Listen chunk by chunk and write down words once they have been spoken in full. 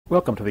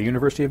Welcome to the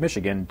University of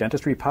Michigan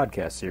Dentistry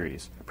Podcast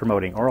Series,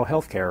 promoting oral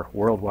health care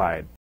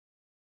worldwide.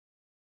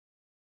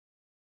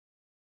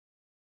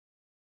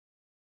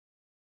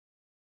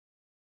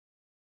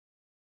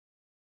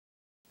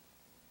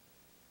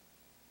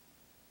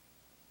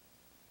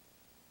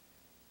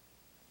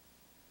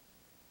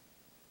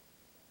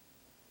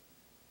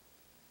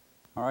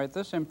 All right,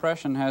 this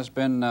impression has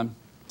been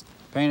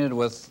painted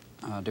with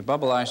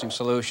debubbleizing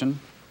solution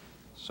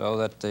so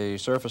that the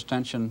surface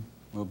tension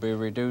will be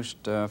reduced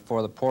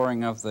for the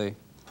pouring of the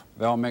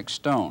well-mixed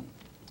stone.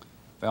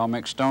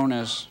 Well-mixed stone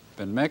has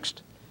been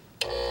mixed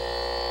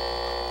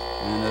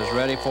and is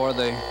ready for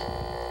the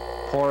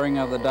pouring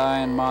of the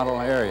die and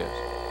model areas.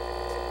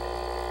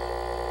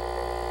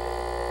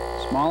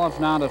 A small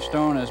amount of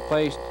stone is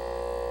placed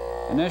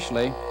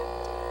initially,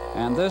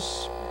 and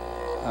this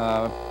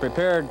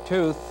prepared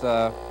tooth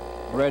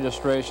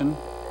registration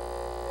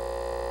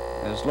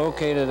is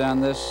located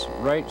on this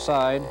right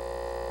side,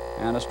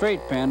 and a straight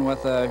pin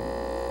with a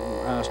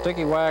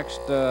sticky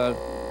waxed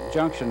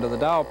junction to the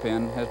dowel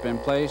pin has been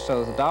placed so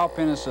that the dowel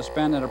pin is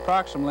suspended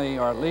approximately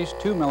or at least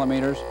 2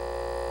 millimeters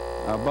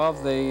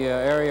above the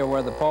area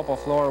where the pulpal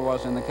floor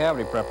was in the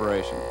cavity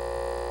preparation.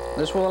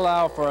 This will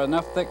allow for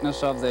enough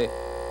thickness of the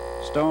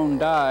stone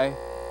die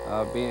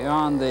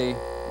beyond the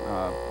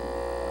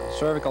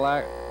cervical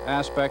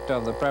aspect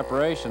of the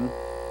preparation,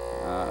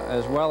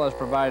 as well as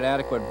provide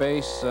adequate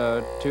base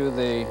to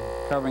the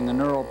covering the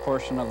neural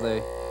portion of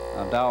the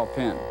dowel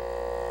pin.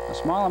 A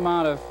small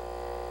amount of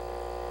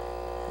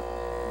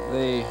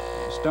the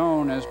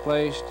stone is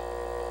placed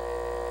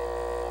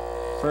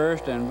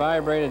first and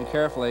vibrated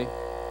carefully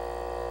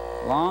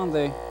along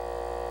the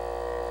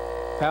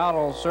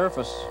palatal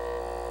surface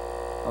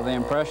of the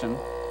impression.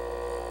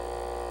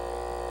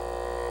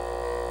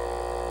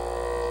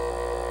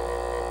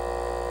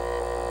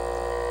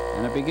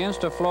 And it begins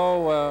to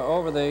flow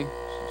over the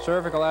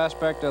cervical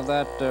aspect of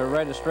that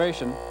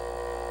registration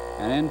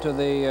and into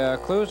the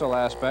occlusal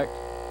aspect.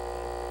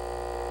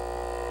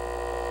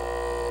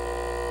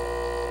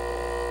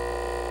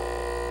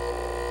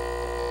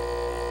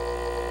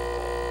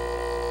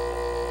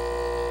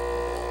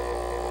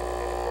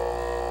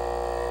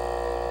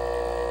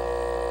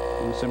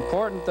 And it's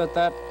important that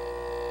that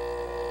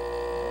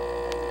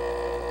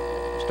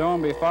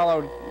stone be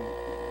followed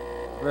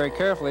very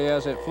carefully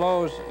as it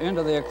flows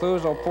into the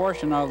occlusal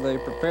portion of the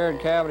prepared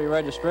cavity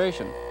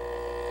registration.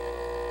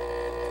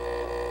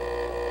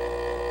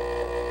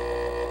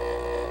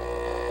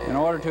 In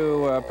order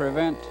to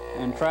prevent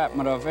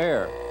entrapment of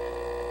air.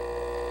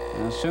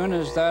 And as soon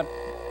as that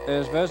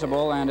is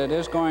visible and it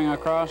is going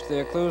across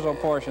the occlusal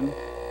portion,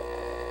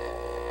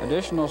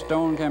 additional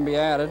stone can be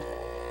added.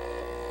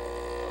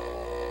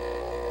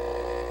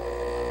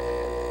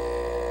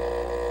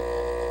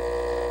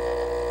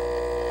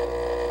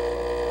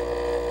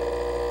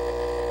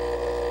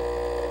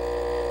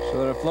 So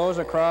that it flows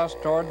across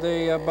toward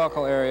the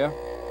buccal area.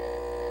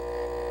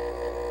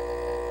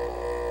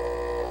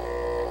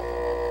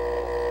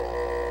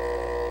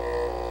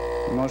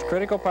 The most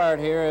critical part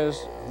here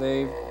is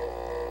the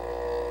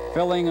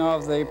filling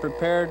of the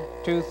prepared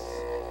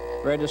tooth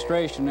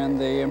registration and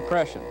the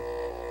impression.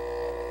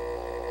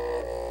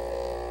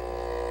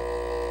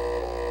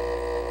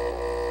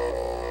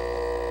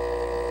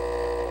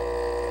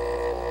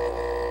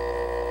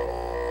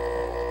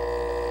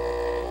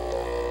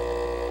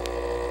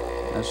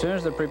 As soon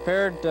as the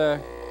prepared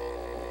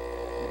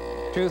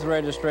tooth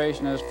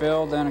registration is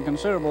filled, then a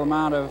considerable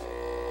amount of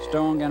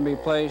stone can be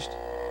placed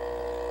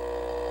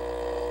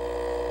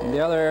in the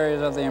other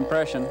areas of the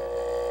impression.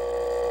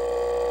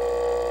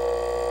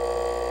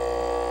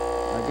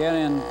 Again,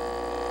 in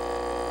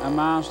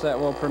amounts that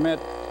will permit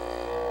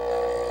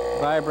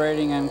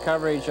vibrating and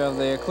coverage of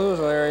the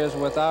occlusal areas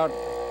without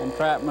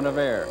entrapment of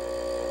air.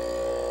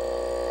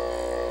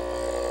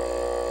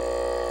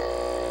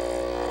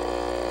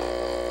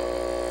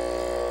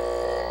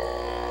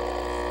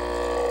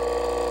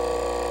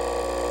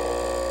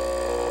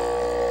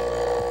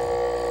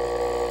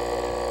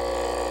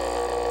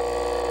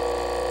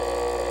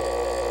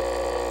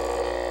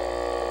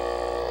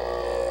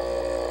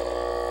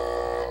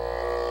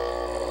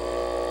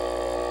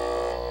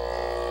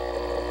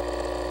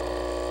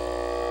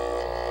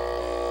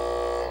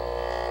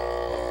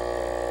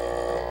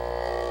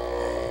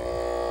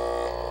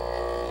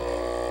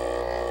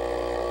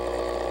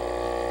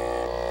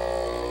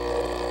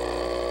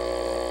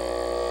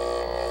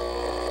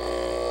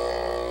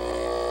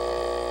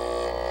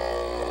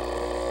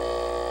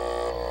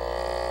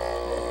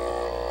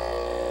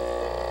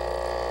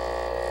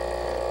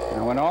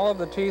 Now, when all of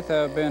the teeth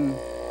have been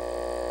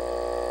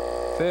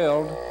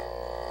filled,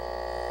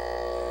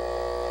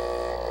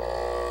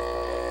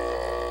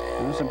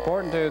 and it's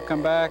important to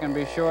come back and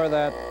be sure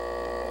that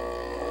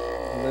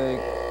the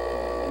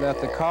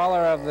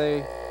collar of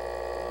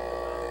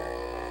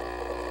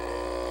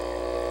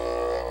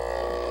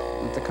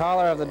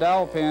the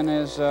dowel pin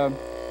is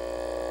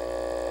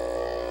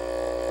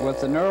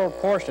with the neural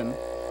portion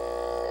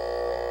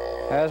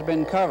has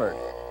been covered.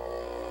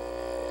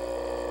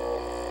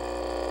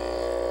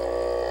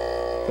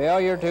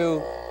 Failure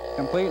to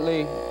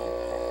completely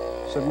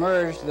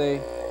submerge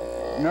the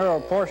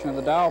knurled portion of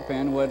the dowel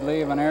pin would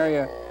leave an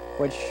area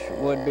which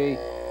would be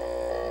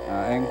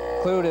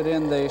included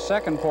in the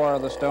second pour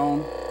of the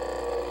stone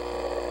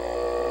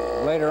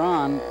later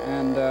on,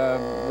 and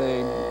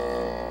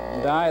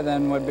the die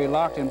then would be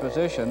locked in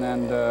position,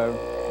 and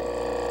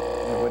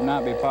it would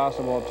not be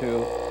possible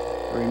to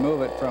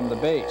remove it from the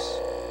base.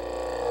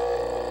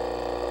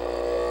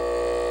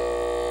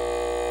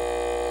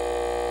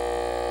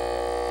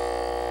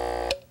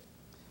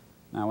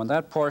 Now, when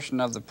that portion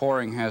of the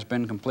pouring has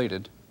been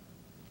completed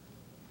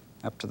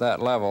up to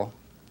that level,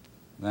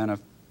 then a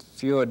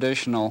few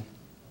additional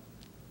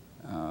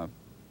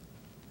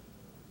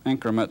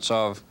increments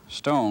of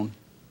stone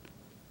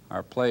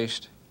are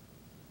placed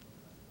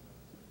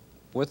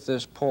with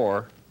this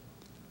pour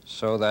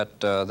so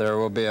that there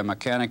will be a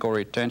mechanical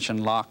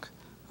retention lock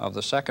of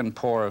the second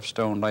pour of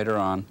stone later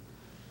on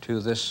to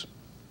this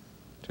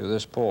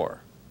pour.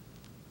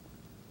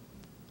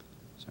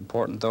 It's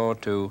important, though,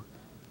 to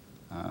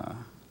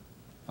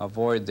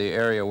avoid the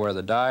area where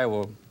the die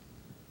will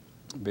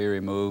be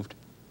removed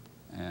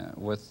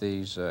with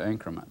these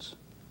increments,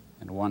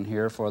 and one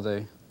here for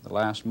the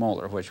last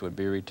molar, which would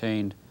be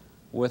retained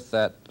with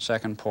that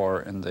second pour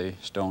in the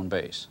stone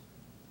base.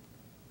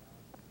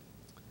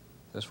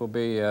 This will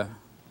be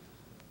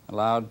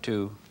allowed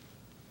to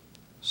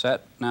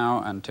set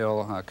now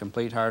until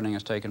complete hardening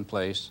has taken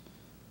place,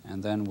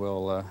 and then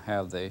we'll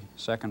have the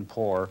second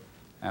pour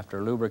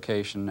after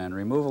lubrication and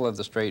removal of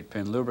the straight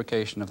pin,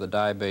 lubrication of the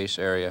die base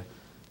area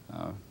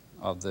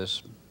of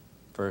this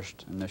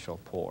first initial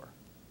pour.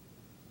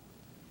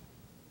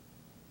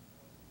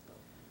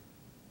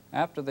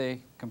 After the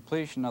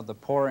completion of the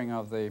pouring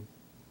of the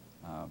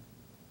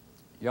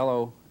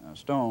yellow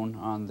stone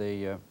on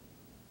the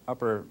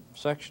upper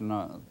section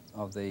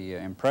of the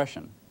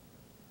impression,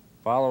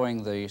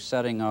 following the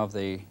setting of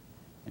the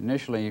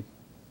initially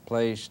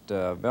placed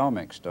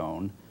Velmic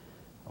stone,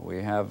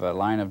 we have a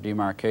line of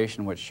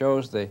demarcation which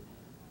shows the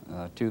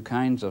two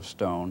kinds of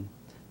stone,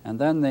 and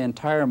then the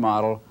entire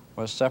model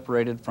was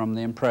separated from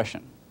the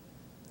impression.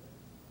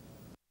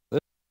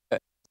 This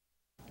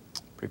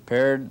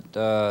prepared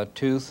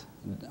tooth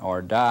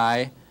or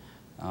die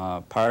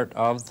part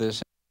of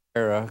this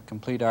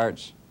complete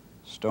arts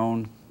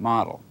stone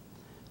model.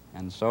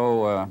 And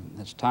so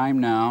it's time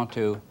now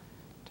to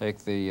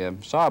take the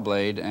saw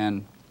blade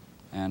and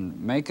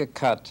make a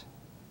cut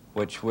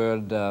which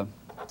would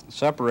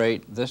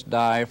separate this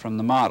die from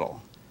the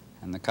model.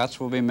 And the cuts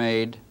will be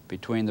made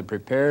between the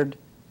prepared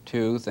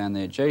tooth and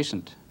the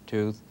adjacent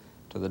tooth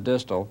to the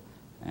distal,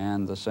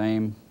 and the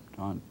same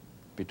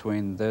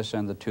between this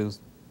and the tooth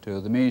to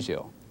the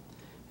mesial.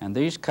 And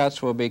these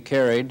cuts will be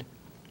carried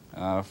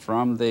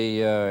from the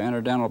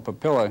interdental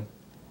papilla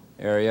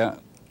area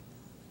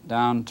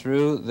down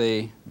through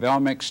the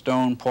Velmic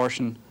stone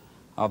portion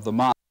of the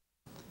model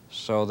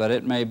so that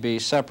it may be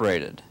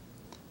separated.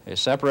 A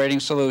separating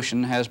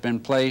solution has been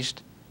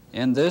placed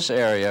in this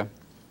area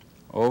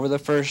over the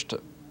first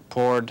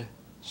poured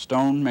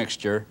stone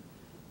mixture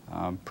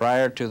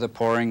prior to the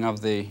pouring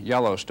of the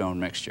yellow stone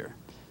mixture,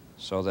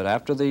 so that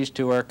after these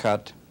two are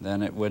cut,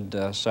 then it would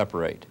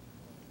separate.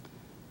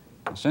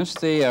 Since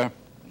the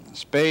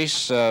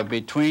space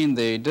between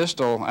the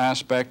distal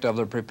aspect of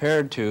the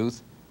prepared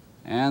tooth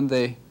and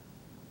the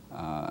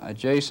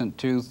adjacent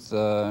tooth,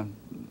 the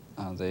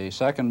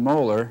second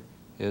molar,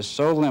 is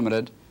so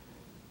limited,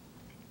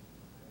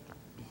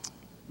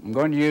 I'm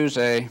going to use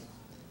a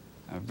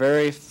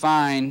very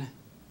fine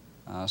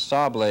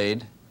saw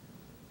blade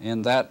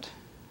in that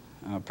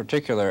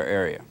particular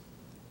area.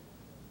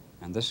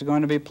 And this is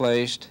going to be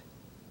placed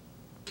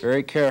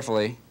very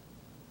carefully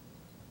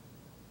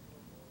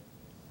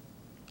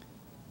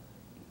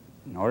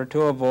in order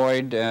to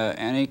avoid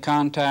any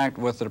contact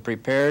with the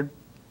prepared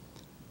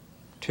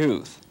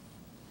tooth.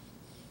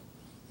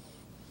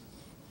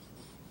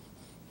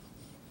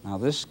 Now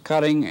this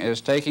cutting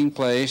is taking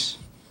place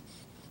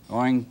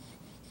going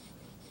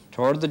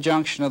toward the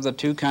junction of the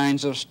two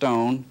kinds of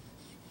stone,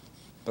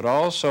 but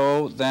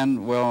also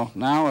then will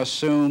now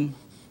assume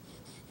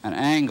an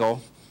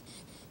angle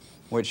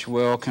which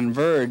will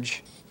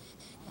converge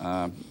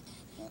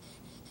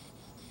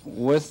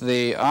with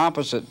the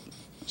opposite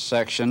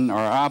section or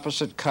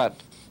opposite cut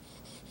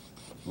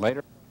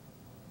later.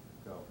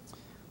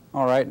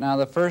 All right, now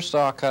the first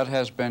saw cut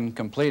has been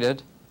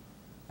completed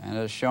and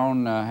is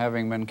shown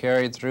having been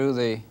carried through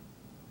the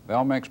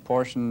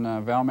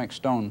Velmic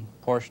stone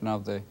portion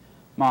of the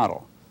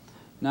model.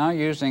 Now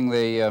using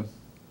the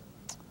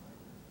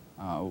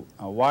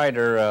a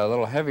wider, a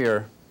little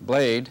heavier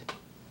blade,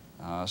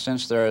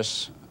 since there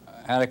is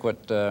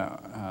adequate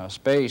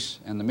space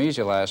in the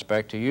mesial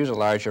aspect to use a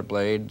larger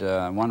blade,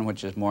 one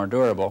which is more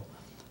durable,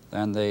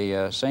 then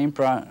the same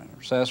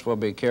process will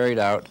be carried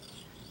out,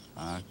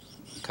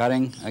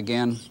 cutting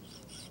again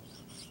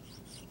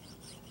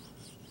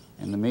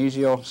in the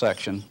mesial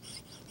section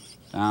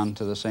down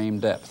to the same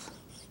depth.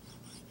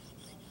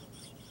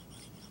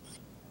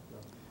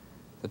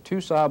 The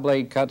two saw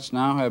blade cuts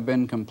now have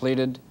been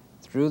completed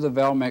through the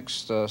Velmic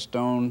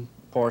stone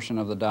portion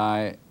of the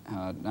die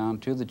down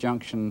to the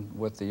junction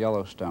with the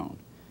yellow stone.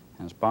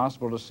 And it's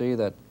possible to see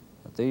that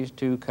these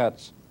two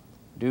cuts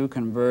do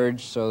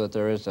converge so that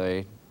there is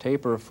a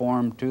taper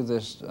formed to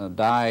this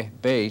die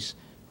base,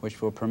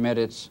 which will permit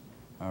its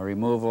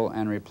removal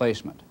and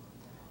replacement.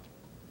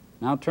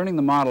 Now, turning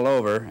the model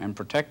over and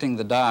protecting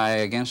the die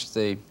against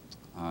the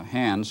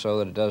hand so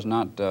that it does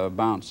not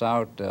bounce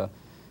out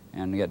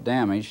and get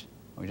damaged,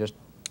 we just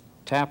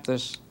tap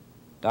this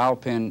dowel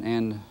pin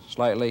end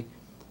slightly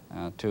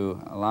to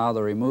allow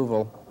the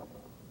removal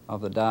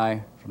of the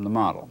die from the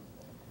model.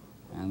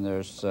 And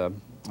there's a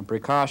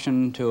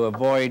precaution to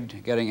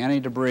avoid getting any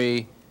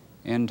debris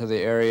into the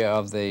area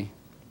of the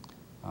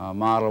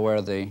model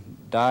where the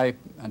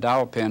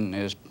dowel pin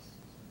is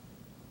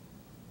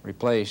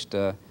replaced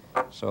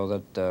so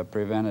that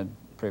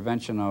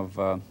prevention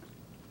of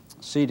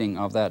seating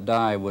of that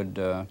die would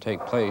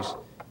take place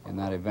in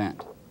that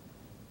event.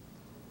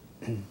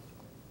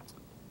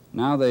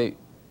 Now the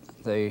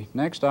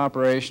next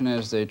operation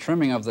is the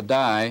trimming of the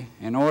die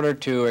in order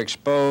to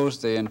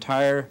expose the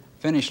entire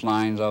finish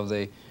lines of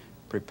the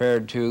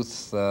prepared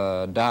tooth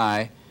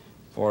die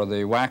for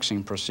the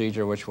waxing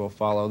procedure which will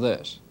follow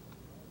this.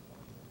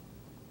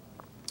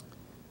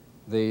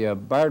 The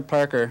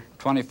Bard-Parker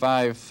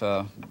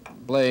 25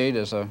 blade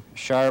is a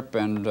sharp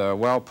and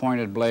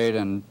well-pointed blade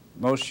and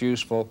most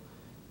useful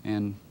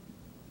in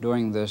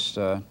doing this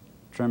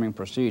trimming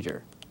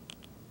procedure.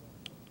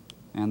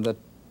 And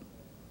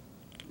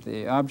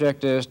the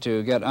object is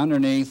to get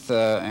underneath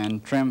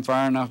and trim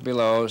far enough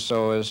below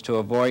so as to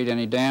avoid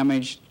any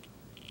damage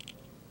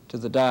to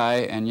the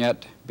die and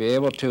yet be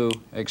able to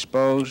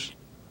expose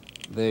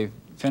the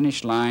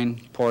finish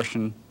line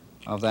portion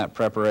of that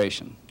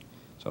preparation.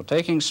 So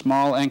taking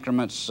small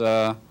increments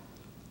around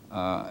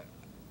the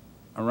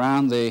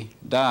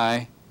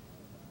die,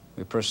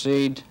 we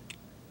proceed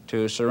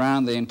to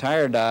surround the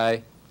entire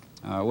die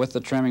with the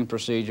trimming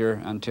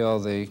procedure until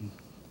the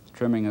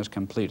trimming is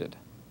completed.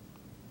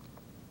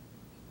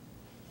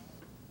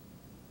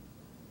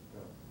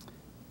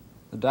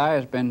 The die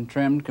has been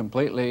trimmed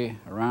completely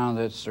around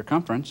its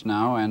circumference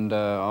now, and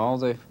all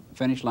the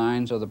finish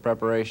lines of the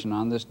preparation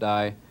on this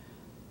die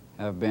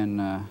have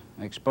been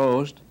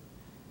exposed.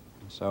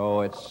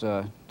 So it's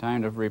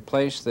time to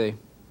replace the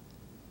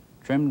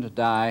trimmed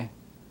die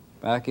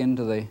back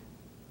into the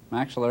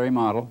maxillary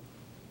model.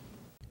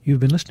 You've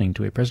been listening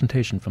to a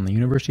presentation from the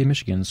University of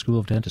Michigan School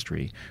of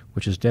Dentistry,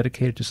 which is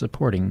dedicated to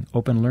supporting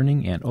open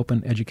learning and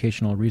open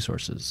educational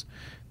resources.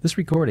 This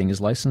recording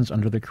is licensed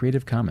under the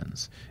Creative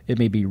Commons. It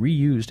may be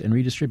reused and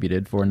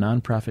redistributed for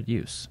nonprofit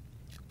use.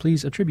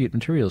 Please attribute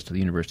materials to the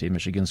University of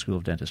Michigan School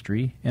of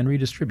Dentistry and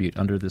redistribute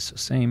under this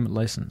same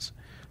license.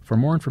 For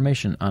more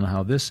information on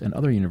how this and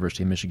other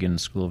University of Michigan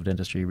School of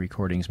Dentistry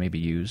recordings may be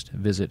used,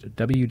 visit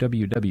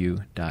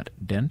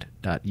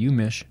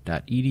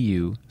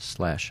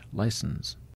www.dent.umich.edu/license.